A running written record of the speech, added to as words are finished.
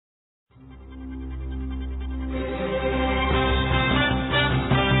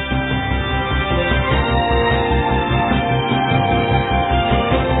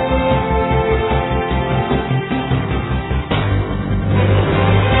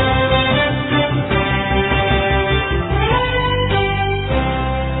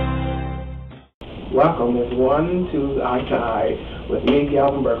1 to Eye to Eye with me,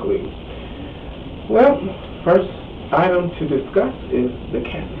 Galvin Berkley. Well, first item to discuss is the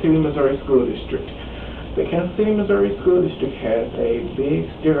Kansas City, Missouri School District. The Kansas City, Missouri School District has a big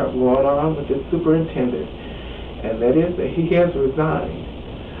stir-up going on with its superintendent, and that is that he has resigned.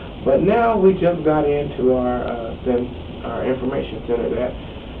 But now we just got into our information center that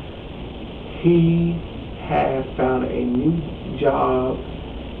he has found a new job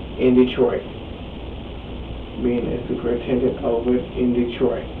in Detroit, being a superintendent over in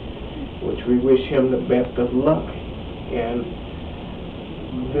Detroit, which we wish him the best of luck. And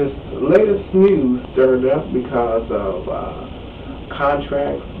this latest news stirred up because of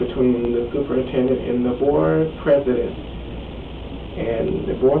contracts between the superintendent and the board president. And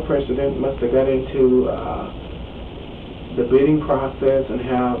the board president must have got into the bidding process and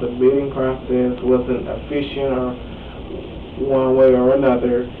how the bidding process wasn't efficient or one way or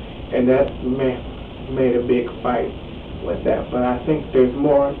another, and that made a big fight with that. But I think there's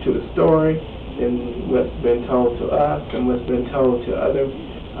more to the story than what's been told to us and what's been told to other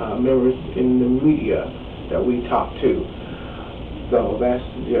members in the media that we talk to. So that's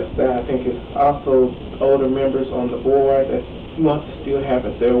just that. I think it's also older members on the board that want to still have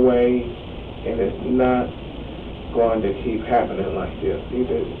it their way, and it's not going to keep happening like this.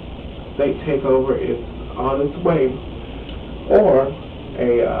 Either state takeover is on its way, or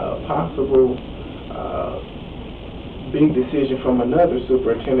a possible big decision from another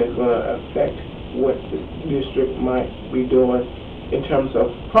superintendent is going to affect what the district might be doing in terms of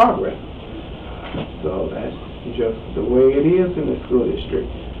progress. So that's just the way it is in the school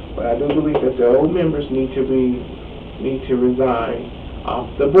district. But I do believe that the old members need to resign off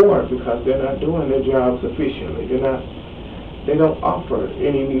the board because they're not doing their jobs efficiently. They don't offer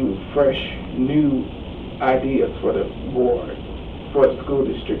any fresh new ideas for the board, for the school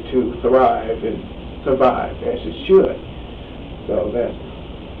district to thrive and survive as it should. So that's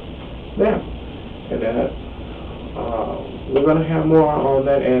that. And that we're going to have more on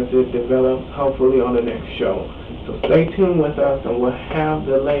that as it develops, hopefully on the next show. So stay tuned with us, and we'll have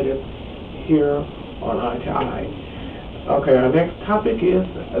the latest here on Eye to Eye. Okay, our next topic is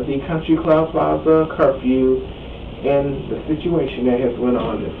the Country Club Plaza curfew and the situation that has went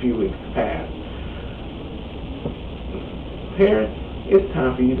on a few weeks past. Parents, it's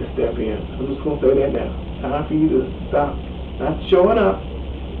time for you to step in. I'm just going to say that now. Time for you to stop not showing up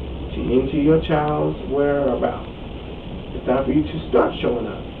into your child's whereabouts. It's time for you to start showing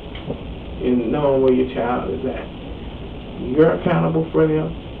up and knowing where your child is at. You're accountable for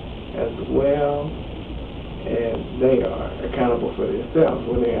them as well as they are accountable for themselves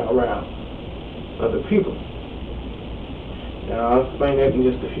when they are around other people. Now I'll explain that in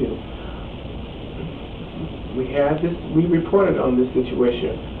just a few. We reported on this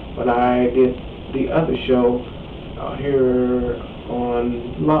situation when I did the other show here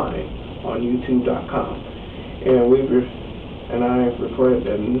online on YouTube.com, and I reported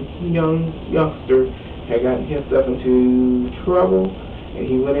that a youngster had gotten himself into trouble, and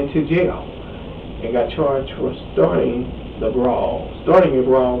he went into jail and got charged for starting a brawl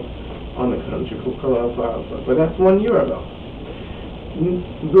on the Country Club Plaza. But that's 1 year ago.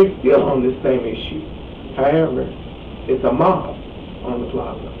 We're still on this same issue. However, it's a mob on the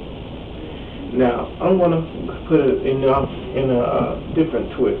plaza. Now, I'm going to put it in a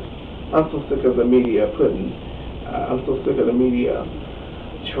different twist. I'm so sick of the media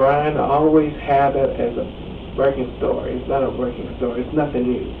trying to always have it as a breaking story. It's not a breaking story. It's nothing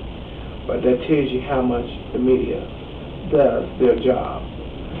new. But that tells you how much the media does their job.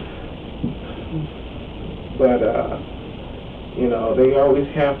 But, they always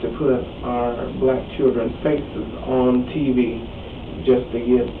have to put our black children's faces on TV just to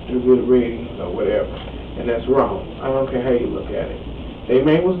get the good ratings or whatever. And that's wrong. I don't care how you look at it. They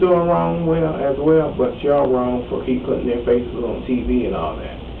may was doing wrong as well, but y'all wrong for keep putting their faces on TV and all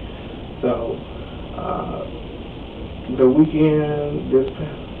that. So, the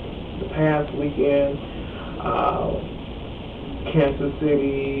past weekend, Kansas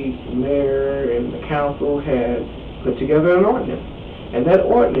City mayor and the council had put together an ordinance, and that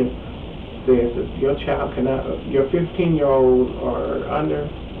ordinance says that your child cannot, your 15-year-old or under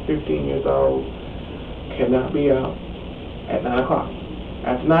 15 years old cannot be out at 9 o'clock.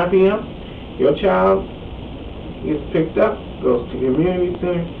 After 9 p.m., your child gets picked up, goes to the community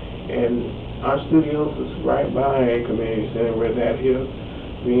center, and our studios is right by a community center where that is,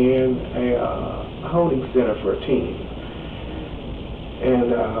 being a holding center for teens.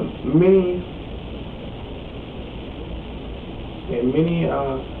 And many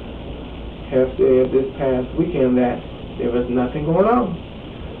have said this past weekend that there was nothing going on.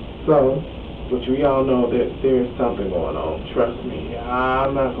 So which we all know that there's something going on. Trust me,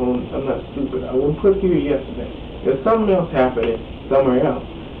 I'm not stupid. I wouldn't put here yesterday. There's something else happening somewhere else.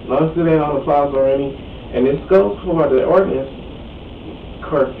 As long as it ain't on the plaza or any, and this goes for the ordinance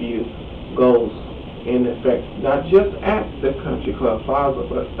curfew goes in effect not just at the Country Club Plaza,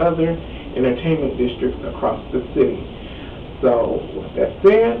 but other entertainment districts across the city. So, with that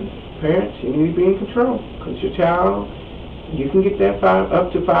said, parents, you need to be in control, because your child, you can get that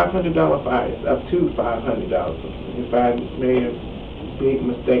up to $500 fine, up to $500. If I made a big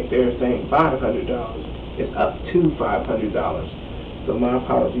mistake there saying $500, it's up to $500. So my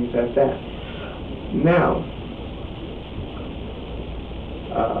apologies at that. Now,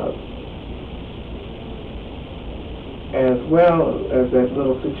 as well as that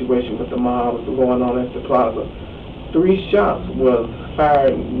little situation with the mobs going on at the plaza, 3 shots was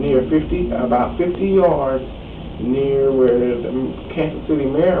fired near about 50 yards near where the Kansas City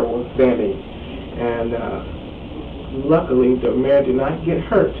mayor was standing, and luckily the mayor did not get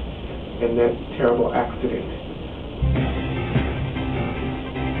hurt in that terrible accident.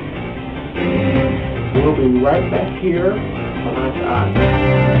 We'll be right back here on Eye to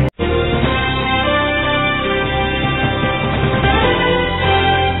Eye.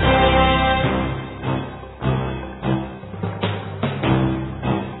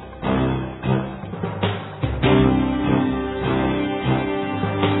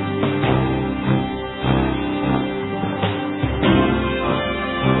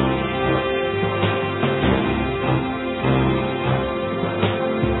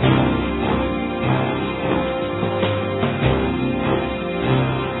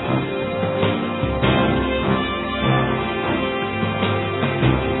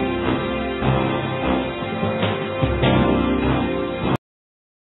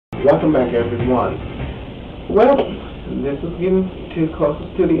 Welcome back, everyone. Well, this is getting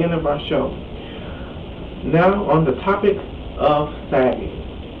closest to the end of our show. Now, on the topic of sagging.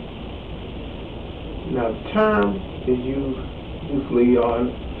 Now, the term is used loosely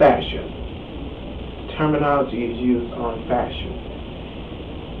on fashion. Terminology is used on fashion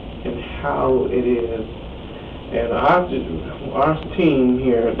and how it is. And our team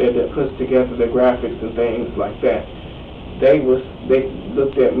here that puts together the graphics and things like that, they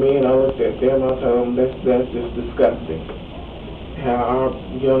looked at me and I looked at them. I told them that's just disgusting. How our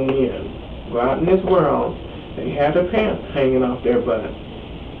young men go out in this world, they have their pants hanging off their butt,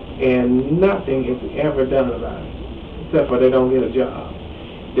 and nothing is ever done about it, except for they don't get a job.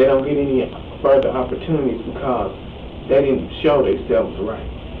 They don't get any further opportunities because they didn't show themselves right.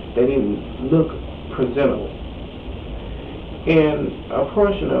 They didn't look presentable. And a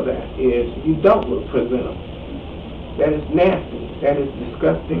portion of that is you don't look presentable. That is nasty. That is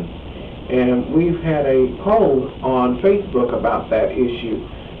disgusting. And we've had a poll on Facebook about that issue.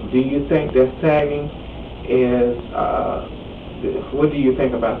 Do you think that sagging is, what do you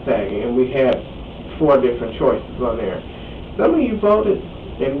think about sagging? And we had 4 different choices on there. Some of you voted,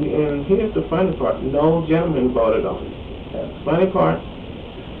 and here's the funny part, no gentleman voted on it. That's the funny part.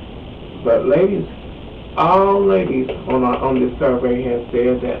 But ladies, all ladies on this survey have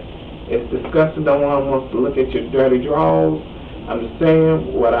said that it's disgusting. No one wants to look at your dirty drawers. I'm just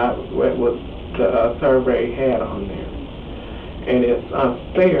saying what the survey had on there. And it's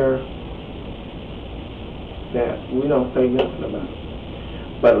unfair that we don't say nothing about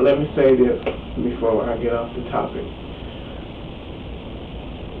it. But let me say this before I get off the topic.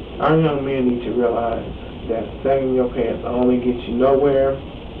 Our young men need to realize that sagging your pants only gets you nowhere.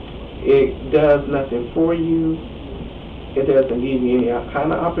 It does nothing for you. It doesn't give you any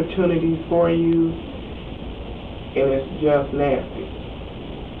kind of opportunities for you, and it's just nasty.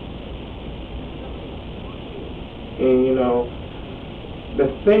 And you know, the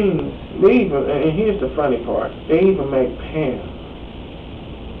things, they even, and here's the funny part, they even make pants.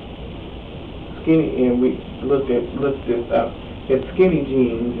 Skinny, and we looked this up. It's skinny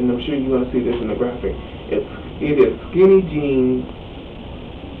jeans, and I'm sure you're going to see this in the graphic. It is skinny jeans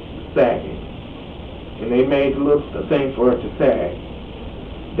sagging. And they made a little thing for it to sag.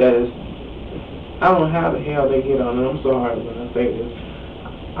 That is, I don't know how the hell they get on it. I'm sorry when I say this.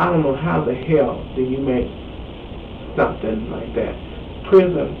 I don't know how the hell do you make something like that.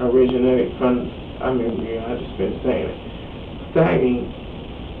 Prison originated from, I just been saying it. Sagging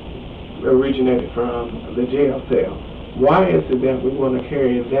originated from the jail cell. Why is it that we want to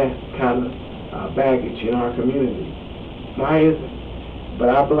carry that kind of baggage in our community? Why is it? But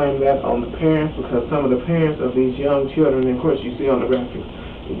I blame that on the parents, because some of the parents of these young children, and of course you see on the graphics,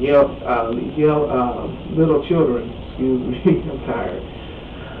 little children, excuse me, I'm tired.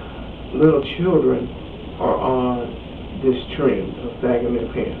 Little children are on this trend of sagging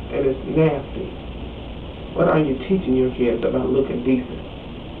their pants, and it's nasty. What are you teaching your kids about looking decent?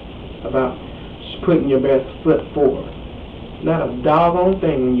 About putting your best foot forward? Not a doggone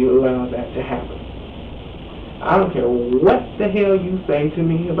thing when you allow that to happen. I don't care what the hell you say to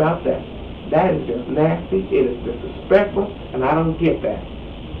me about that. That is just nasty, it is disrespectful, and I don't get that.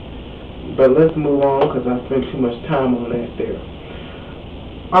 But let's move on, because I spent too much time on that there.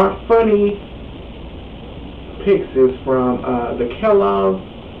 Our funny picks is from the Kellogg's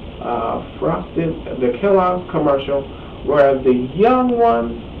commercial, where the young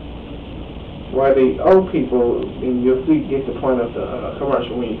ones, where the old people, and you'll get the point of the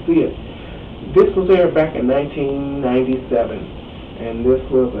commercial when you see it. This was aired back in 1997, and this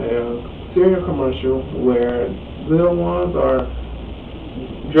was a cereal commercial where little ones are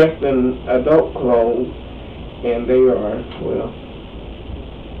dressed in adult clothes, and they are, well,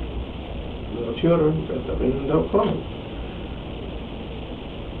 little children dressed up in adult clothes.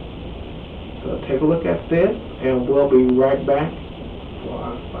 So take a look at this, and we'll be right back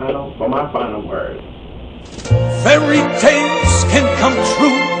for my final word. Fairy tales can come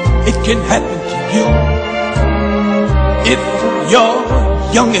true. It can happen to you if you're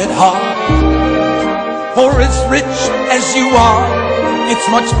young at heart. For as rich as you are, it's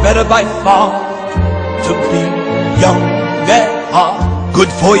much better by far to be young at heart. Good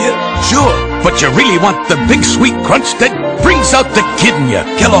for you? Sure. But you really want the big sweet crunch that brings out the kid in you.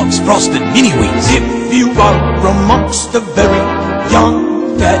 Kellogg's Frosted Mini Wheats. If you are amongst the very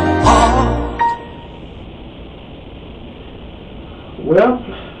young at heart. Well,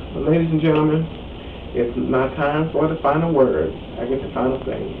 ladies and gentlemen, it's my time for the final word. I get the final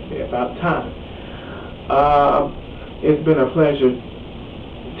say. It's about time. It's been a pleasure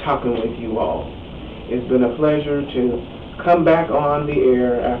talking with you all. It's been a pleasure to come back on the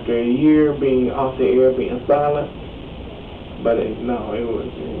air after a year being off the air, being silent. But it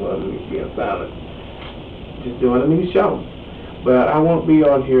wasn't being silent. Just doing a new show. But I won't be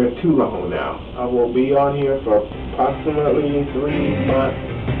on here too long now. I will be on here for approximately 3 months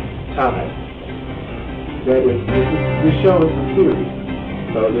time. This show is a series,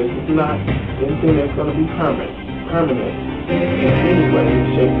 so this is not anything that's going to be permanent in any way,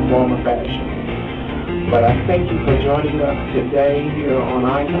 shape, form, or fashion. But I thank you for joining us today here on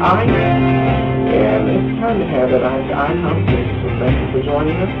Eye to Eye, and it's time to have that Eye to Eye conversation. So thank you for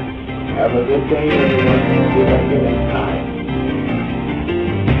joining us. Have a good day, everyone, and see you back here next time.